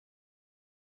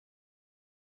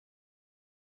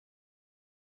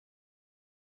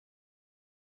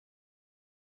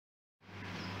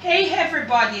Hey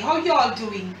everybody, how y'all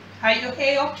doing? Are you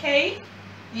okay?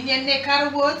 In your neck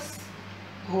of the woods?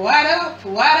 What up?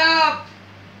 What up?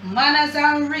 Manners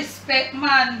and respect,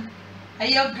 man.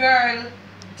 And your girl,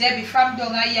 Debbie from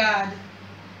Donga Yard.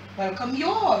 Welcome you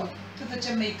all to the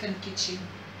Jamaican kitchen.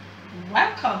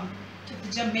 Welcome to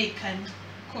the Jamaican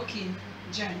cooking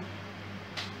journey.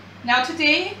 Now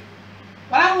today,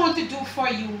 what I want to do for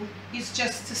you is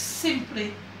just to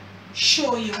simply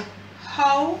show you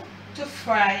how to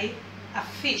fry a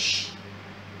fish.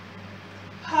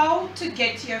 How to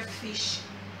get your fish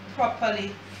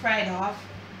properly fried off,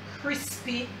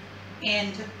 crispy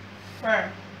and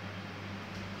firm.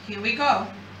 Here we go.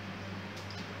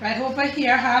 Right over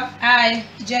here I have, and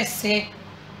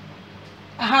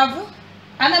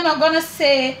I'm not gonna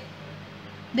say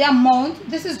the amount.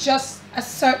 This is just a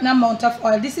certain amount of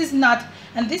oil. This is not,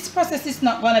 and this process is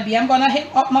not gonna be, I'm gonna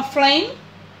hit up my flame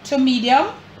to medium.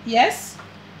 Yes,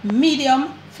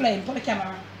 medium flame. Put the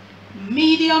camera.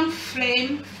 Medium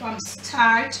flame from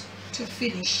start to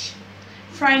finish.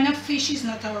 Frying a fish is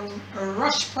not a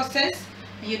rush process,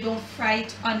 and you don't fry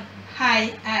it on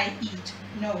high heat.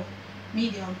 No,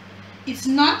 medium. It's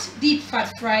not deep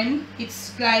fat frying,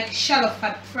 it's like shallow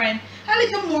fat frying. A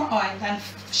little more oil than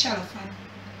shallow fat.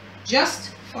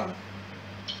 Just follow.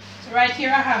 So right here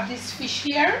I have this fish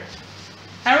here.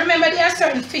 And remember, there are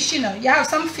certain fish, you know, you have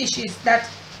some fishes that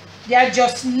they are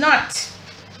just not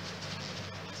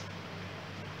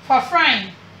for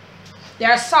frying. They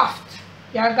are soft.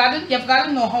 You've got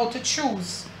to know how to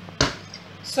choose.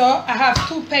 So I have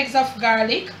 2 pegs of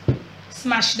garlic,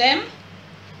 smash them,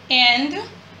 and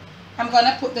I'm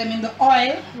gonna put them in the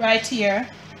oil right here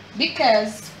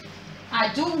because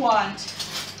I do want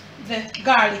the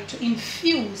garlic to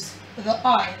infuse the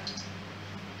oil.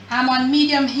 I'm on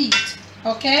medium heat.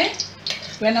 Okay,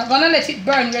 we're not gonna let it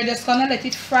burn, we're just gonna let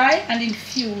it fry and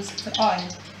infuse the oil.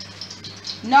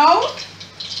 Now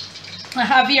I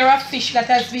have here a fish that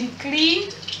has been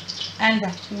cleaned and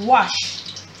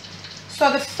washed.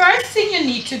 So the first thing you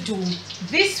need to do,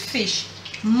 this fish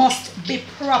must be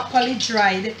properly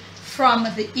dried from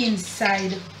the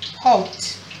inside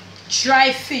out.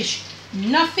 Dry fish,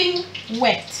 nothing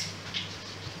wet.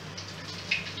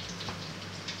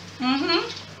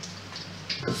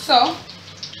 So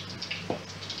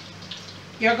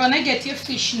you're gonna get your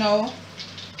fish now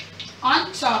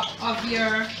on top of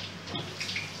your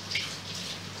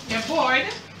board.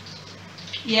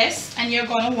 Yes, and you're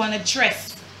gonna want to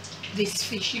dress this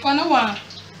fish. You're gonna want to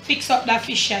fix up that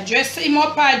fish here. Dress him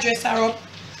up or dress her up.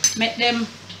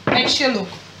 Make she look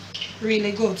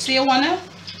really good. So you wanna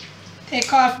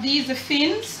take off the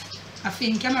fins. A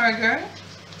fin, camera girl.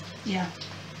 Yeah.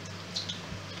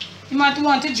 You might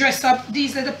want to dress up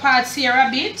these little parts here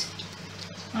a bit.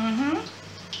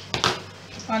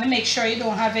 Want to make sure you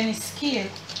don't have any scale.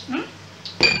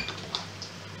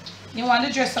 You want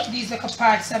to dress up these little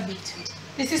parts a bit.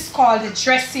 This is called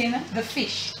dressing the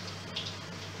fish.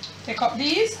 Take up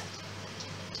these.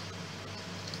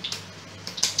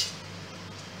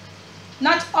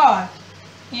 Not all.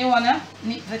 You want to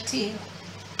nip the tail.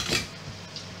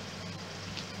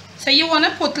 So you want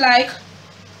to put like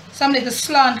some little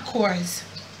slant cores.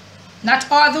 Not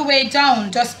all the way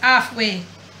down, just halfway.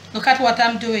 Look at what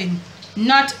I'm doing.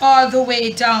 Not all the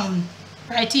way down.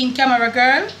 Right in, camera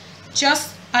girl.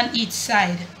 Just on each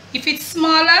side. If it's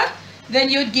smaller, then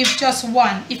you'd give just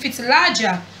one. If it's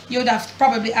larger, you'd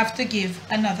probably have to give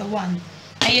another one.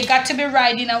 And you got to be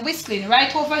riding and whistling.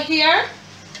 Right over here,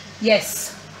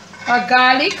 yes, our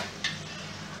garlic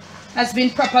has been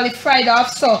properly fried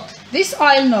off. So this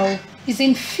oil now is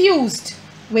infused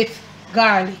with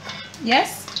garlic.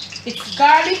 Yes, it's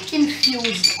garlic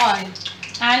infused oil.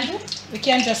 And we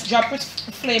can just drop the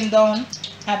flame down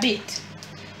a bit.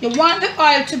 You want the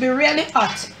oil to be really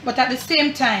hot, but at the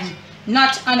same time,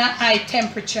 not on a high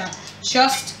temperature,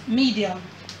 just medium.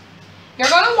 You're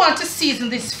going to want to season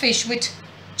this fish with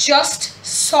just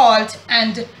salt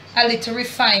and a little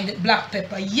refined black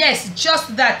pepper. Yes,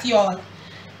 just that, y'all.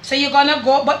 So you're going to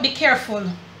go, but be careful.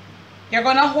 You're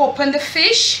going to open the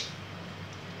fish.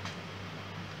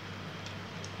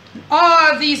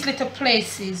 All these little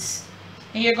places.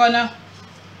 And you're going to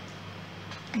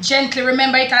gently,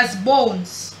 remember it has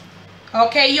bones.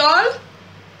 Okay, y'all?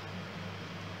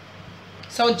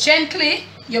 So gently,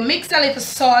 you mix a little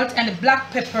salt and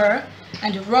black pepper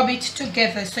and rub it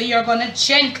together. So you're going to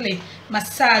gently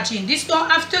massage in. This don't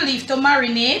have to leave to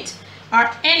marinate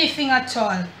or anything at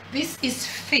all. This is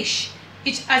fish.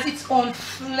 It has its own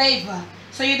flavor.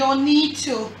 So you don't need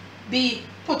to be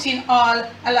putting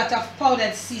a lot of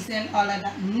powdered seasoning, all of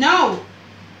that. No.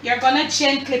 You're going to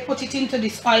gently put it into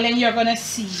this oil and you're going to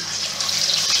see.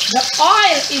 The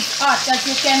oil is hot, as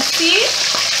you can see,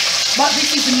 but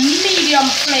this is medium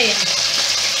flame,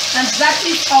 and that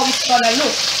is how it's gonna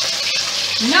look.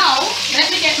 Now,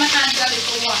 let me get my hands a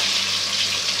little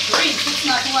washed. Rinse, it's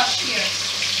not washed here.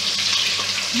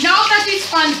 Now that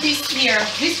it's on this here,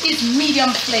 this is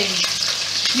medium flame.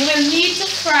 You will need to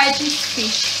fry this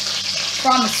fish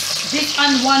from this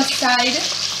on one side,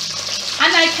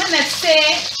 and I cannot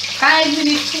say 5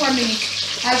 minutes, 4 minutes.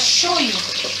 I'll show you.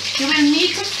 You will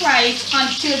need to fry it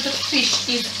until the fish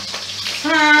is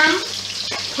firm,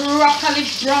 properly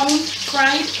brown,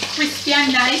 fried, crispy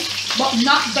and nice, but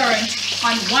not burnt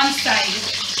on one side.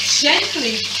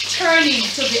 Gently turning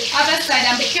to the other side,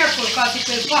 and be careful because it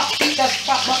will pop. It does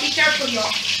pop, but be careful,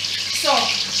 y'all. So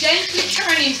gently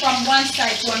turning from one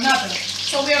side to another.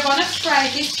 So we are going to fry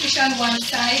this fish on one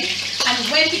side, and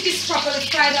when it is properly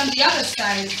fried on the other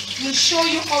side, we'll show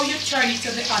you how you turn it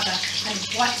to the other and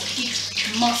what it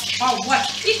must, or what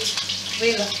it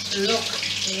will look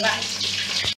like.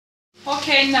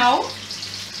 Okay, now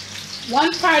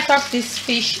one part of this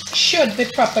fish should be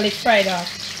properly fried off.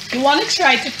 You want to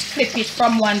try to flip it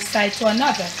from one side to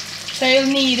another. So you'll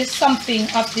need something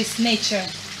of this nature.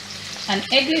 An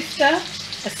egg lifter,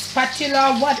 a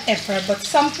spatula, whatever, but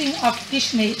something of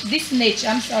this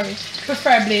nature,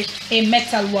 preferably a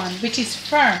metal one, which is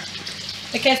firm,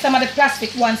 because some of the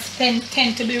plastic ones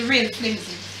tend to be real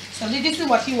flimsy. So this is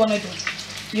what you want to do.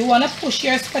 You want to push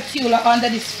your spatula under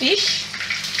this fish,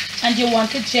 and you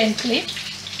want to gently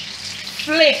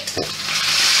flip.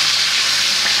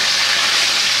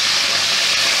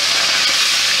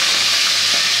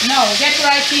 Now, get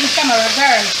right in camera,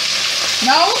 girl.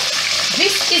 Now,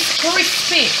 this is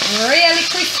crispy, really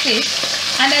crispy.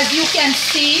 And as you can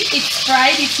see, it's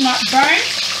fried, it's not burnt.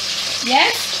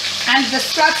 Yes? And the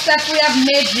slots that we have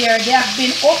made there, they have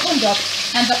been opened up.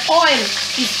 And the oil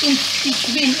is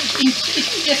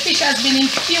the fish has been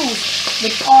infused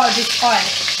with all this oil.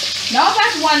 Now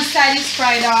that one side is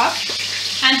fried off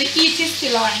and the heat is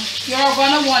still on, you're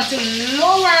going to want to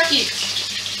lower it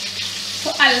to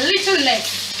a little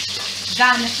less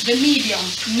than the medium.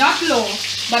 Not low,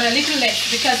 but a little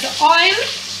less, because the oil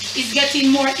is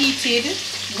getting more heated.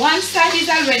 One side is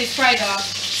already fried off,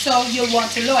 so you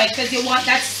want to lower it because you want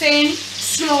that same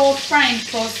slow frying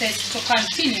process to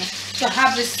continue, to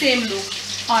have the same look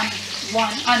on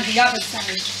the other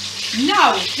side.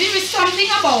 Now, there is something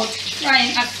about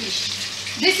frying a fish.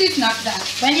 This is not that.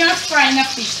 When you're frying a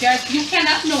fish, you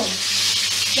cannot know.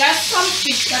 There are some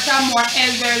fish that are more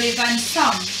elderly than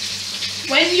some.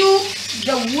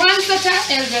 The ones that are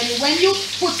elderly, when you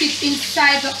put it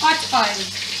inside the hot oil,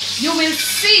 you will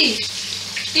see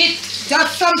it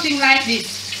does something like this.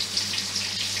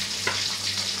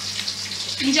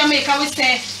 In Jamaica, we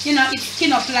say, it's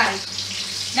skin up light.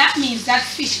 That means that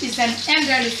fish is an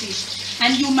elderly fish,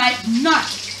 and you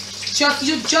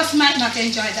just might not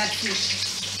enjoy that fish.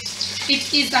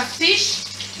 It is a fish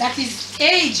that is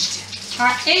aged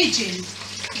or aging,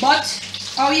 but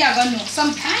oh yeah, gonna know.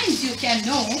 Sometimes you can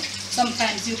know,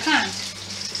 sometimes you can't.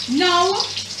 Now,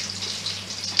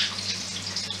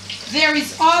 there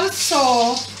is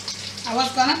also, I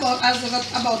was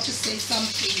about to say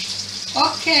something.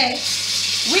 Okay,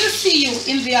 we'll see you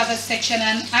in the other section,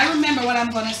 and I remember what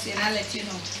I'm gonna say, and I'll let you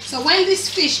know. So when this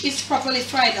fish is properly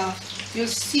fried off, you'll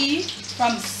see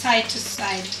from side to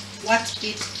side what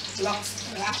it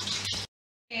looks like.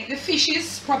 Okay, the fish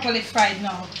is properly fried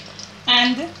now,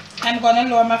 and I'm gonna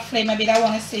lower my flame a bit. I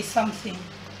want to say something.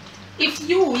 If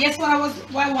you, yes, what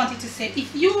I wanted to say,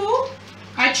 if you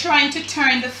are trying to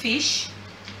turn the fish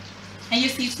and you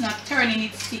see it's not turning,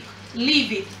 it's stick,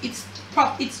 leave it.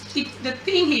 The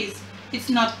thing is, it's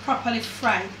not properly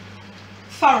fried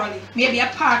thoroughly. Maybe a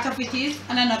part of it is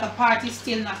and another part is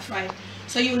still not fried.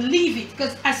 So you leave it,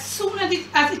 because as soon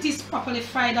as it is properly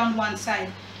fried on one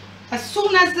side, as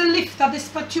soon as the lift of the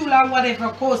spatula or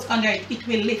whatever goes under it, it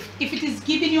will lift. If it is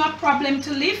giving you a problem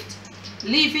to lift,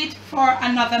 leave it for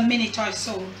another minute or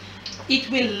so. It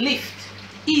will lift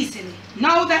easily.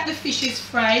 Now that the fish is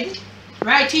fried,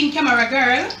 right in camera,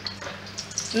 girl,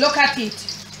 look at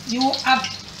it. You have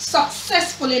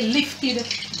successfully lifted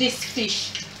this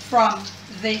fish from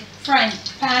the frying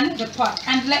pan, the pot.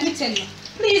 And let me tell you,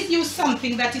 please use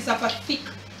something that is of a thick,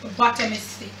 the bottom is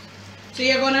thick. So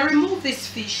you're going to remove this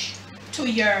fish to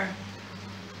your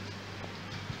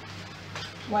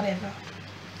whatever.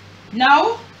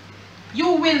 Now,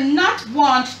 you will not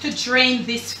want to drain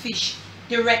this fish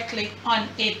directly on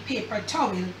a paper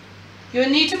towel. You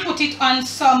need to put it on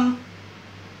some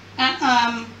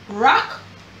rock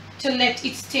to let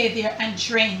it stay there and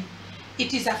drain.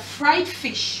 It is a fried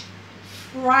fish,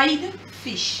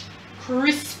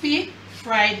 crispy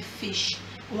fried fish.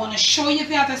 I want to show you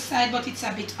the other side, but it's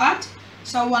a bit hot,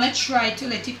 so I want to try to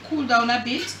let it cool down a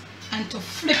bit and to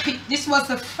flip it. This was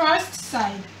the first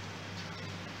side.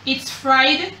 It's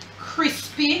fried,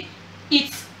 crispy,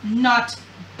 it's not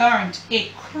burnt. A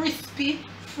crispy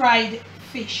fried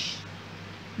fish.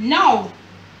 Now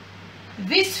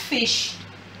this fish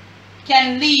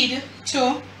can lead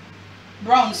to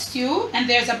brown stew, and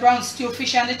there's a brown stew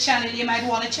fish on the channel. You might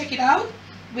want to check it out.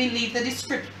 We leave the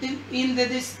description in the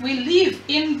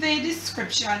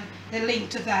description the link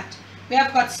to that. We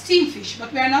have got steamed fish,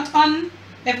 but we are not on.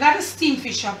 We've got a steamed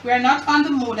fish up. We are not on the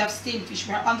mode of steamed fish.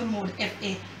 We are on the mode of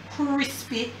a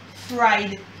crispy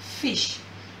fried fish.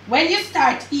 When you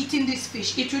start eating this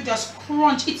fish, it will just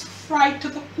crunch. It's fried to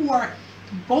the core.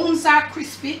 Bones are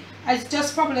crispy. It's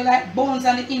just probably like bones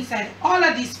on the inside. All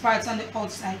of these parts on the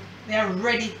outside, they are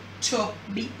ready to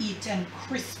be eaten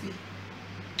crispy.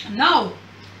 Now,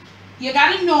 you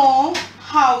gotta know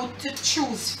how to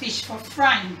choose fish for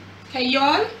frying. Okay,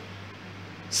 y'all?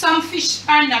 Some fish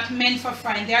are not meant for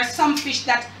frying. There are some fish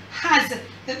that has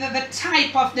the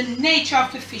type of the nature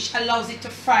of the fish allows it to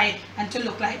fry and to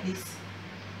look like this.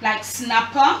 Like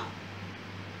snapper,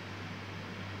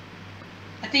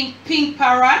 I think pink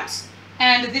parrot,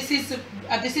 and this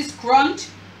is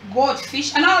grunt,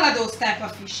 goldfish, and all of those type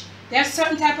of fish. There are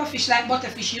certain type of fish like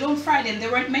butterfish. You don't fry them. They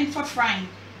weren't meant for frying.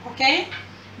 Okay?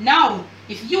 Now,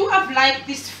 if you have liked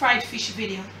this fried fish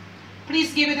video,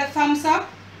 please give it a thumbs up.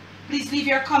 Please leave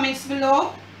your comments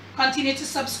below. Continue to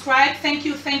subscribe. Thank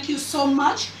you so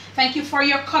much. Thank you for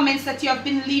your comments that you have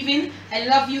been leaving. I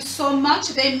love you so much.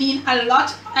 They mean a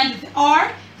lot, and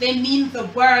they mean the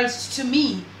world to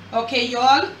me. Okay,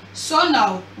 y'all? So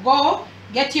now, go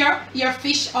get your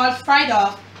fish all fried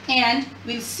off, and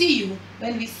we'll see you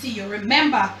when we see you.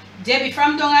 Remember, Debbie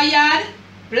from Donga Yard,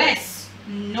 bless,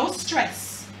 no stress.